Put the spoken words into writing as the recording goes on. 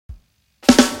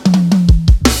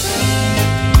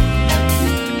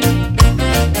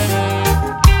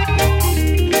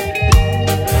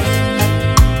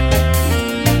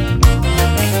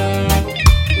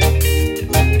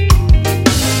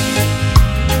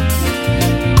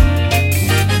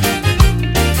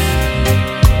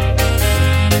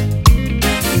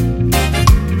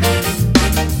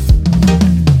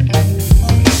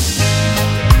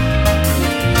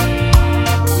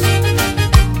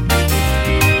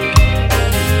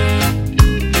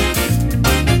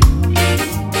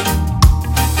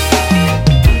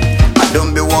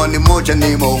wanting more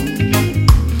anymore.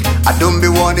 I don't be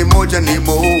wanting more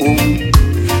anymore.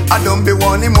 I don't be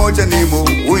wanting more anymore.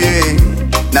 Oh yeah,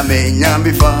 na me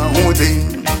nyambi fa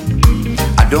hunting.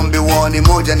 I don't be wanting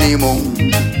more anymore.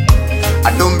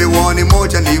 I don't be wanting more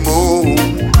anymore.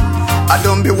 I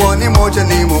don't be wanting more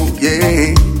anymore.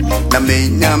 Yeah, na me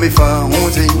nyambi fa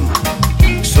hunting.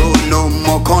 So no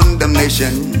more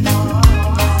condemnation.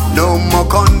 No more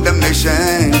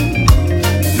condemnation.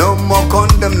 No more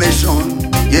condemnation.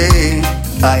 Yeah,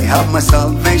 I have my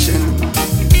salvation.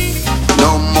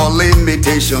 No more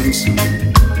limitations.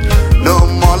 No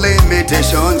more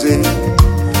limitations.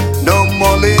 No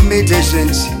more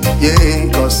limitations. Yeah,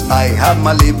 cause I have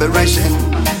my liberation.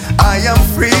 I am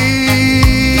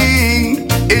free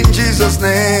in Jesus'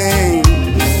 name.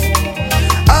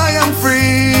 I am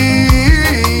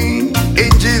free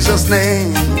in Jesus'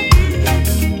 name.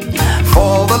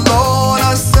 For the Lord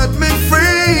has set me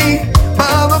free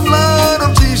by the blood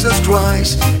of Jesus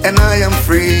Christ, and I am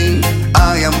free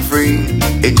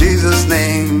in Jesus'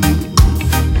 name.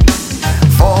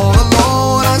 For the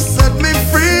Lord has set me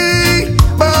free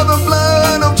by the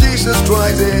blood of Jesus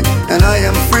Christ, and I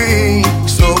am free,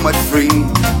 so much free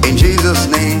in Jesus'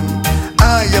 name.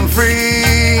 I am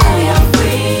free. I am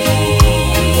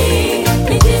free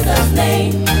in Jesus'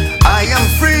 name. I am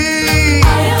free. I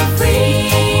am free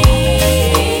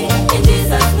in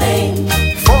Jesus' name.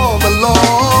 For the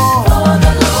Lord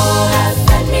has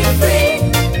set me free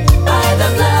by the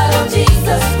blood of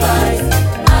Jesus Christ.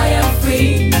 I am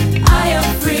free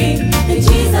in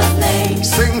Jesus' name.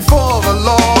 sing for the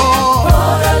Lord.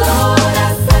 For the Lord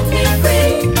has set me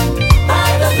free by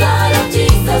the blood of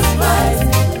Jesus Christ.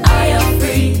 I am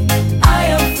free in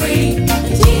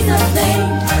Jesus' name.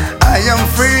 I am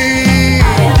free. I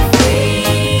am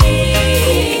free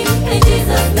in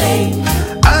Jesus' name.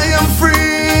 I am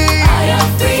free. I am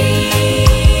free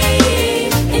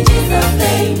in Jesus'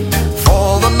 name. For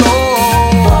the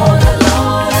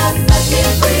Lord has set me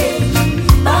free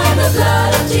by the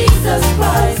blood of Jesus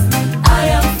Christ. I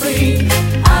am free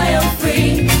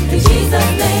in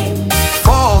Jesus' name.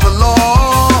 For the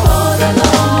Lord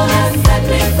has set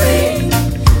me free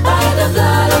by the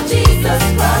blood of Jesus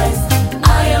Christ. I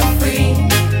am free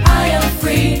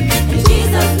in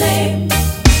Jesus' name.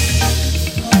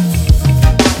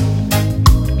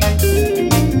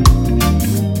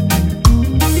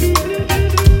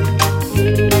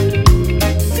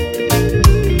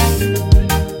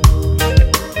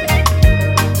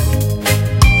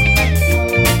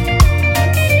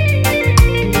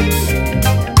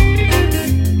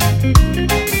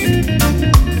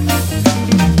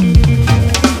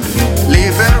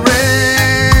 libéré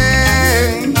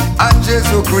à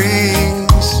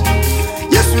Jésus-Christ.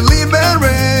 Je suis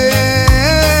libéré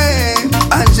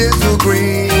à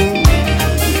Jésus-Christ.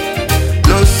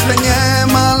 Le Seigneur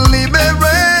m'a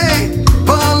libéré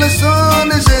par le sang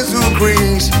de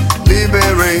Jésus-Christ.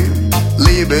 Libéré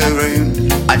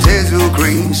à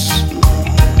Jésus-Christ.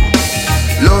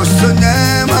 Le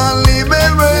Seigneur m'a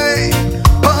libéré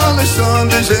par le sang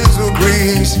de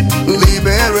Jésus-Christ.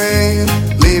 Libéré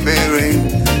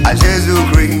à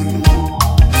Jésus-Christ.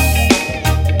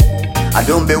 I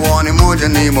don't be wanting more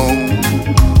anymore.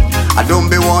 I don't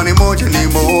be wanting more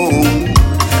anymore.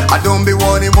 I don't be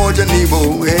wanting more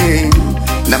anymore. Hey,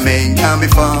 na me nyami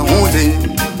fa hunting.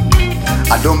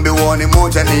 I don't be wanting more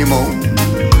anymore.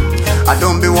 I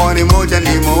don't be wanting more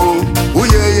anymore. Oh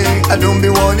yeah. I don't be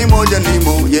wanting more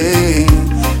anymore. Yeah,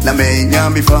 na me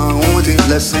nyami fa hunting.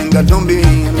 Let's sing. I don't be.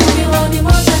 Wanting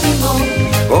more anymore.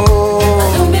 Oh. I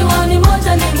don't be wanting more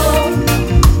anymore.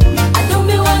 I don't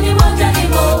be wanting more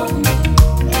anymore.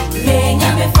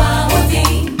 Lenya me found.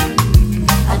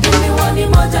 I don't be wanting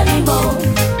more anymore.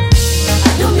 I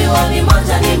don't be wanting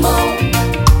more anymore.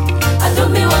 I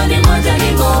don't be wanting more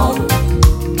anymore.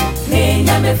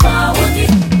 Lenya me found.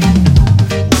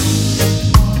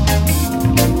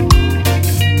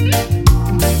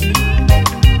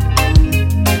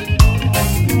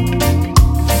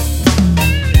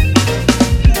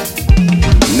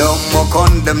 No more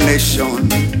condemnation.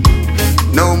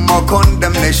 No more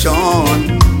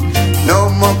condemnation. No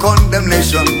more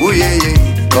condemnation. Oh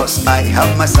yeah. Cause I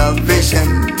have my salvation.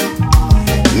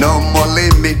 No more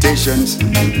limitations.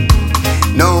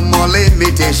 No more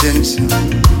limitations.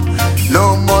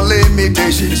 No more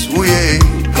limitations. Oh yeah.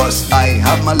 Cause I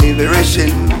have my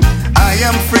liberation. I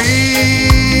am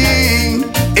free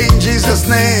in Jesus'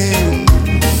 name.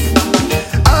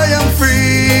 I am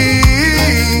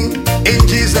free in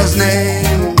Jesus'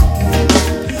 name.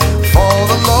 For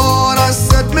the Lord has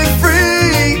set me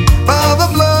free by the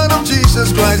blood of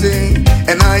Jesus Christ,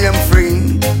 and I am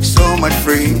free, so much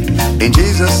free in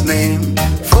Jesus' name.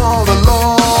 For the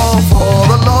Lord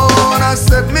has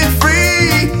set me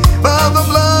free by the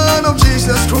blood of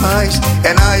Jesus Christ,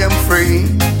 and I am free,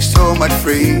 so much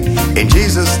free. In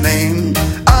Jesus' name,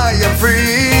 I am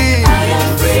free. I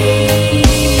am free.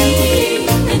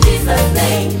 In Jesus'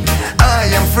 name, I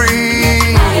am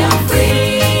free. I am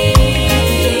free.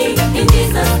 In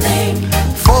Jesus' name,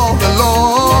 For the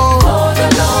Lord, for the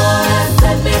Lord has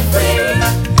set me free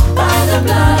by the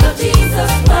blood of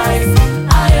Jesus Christ.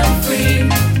 I am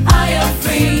free. I am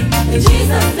free. In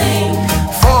Jesus' name,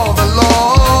 for the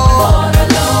Lord, for the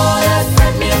Lord has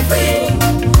set me free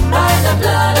by the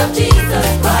blood of Jesus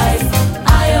Christ.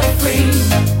 I am free.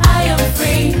 I am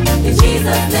free. In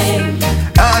Jesus' name,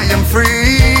 I am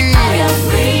free. I am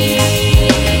free.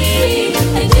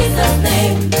 In Jesus'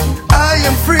 name, I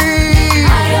am free.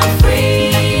 I am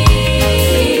free.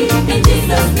 In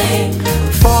Jesus' name,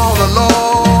 For the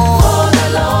Lord, for the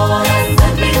Lord has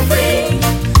set me free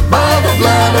by the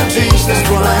blood of Jesus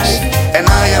Christ, and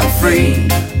I am free.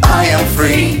 I am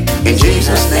free. In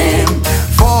Jesus' name,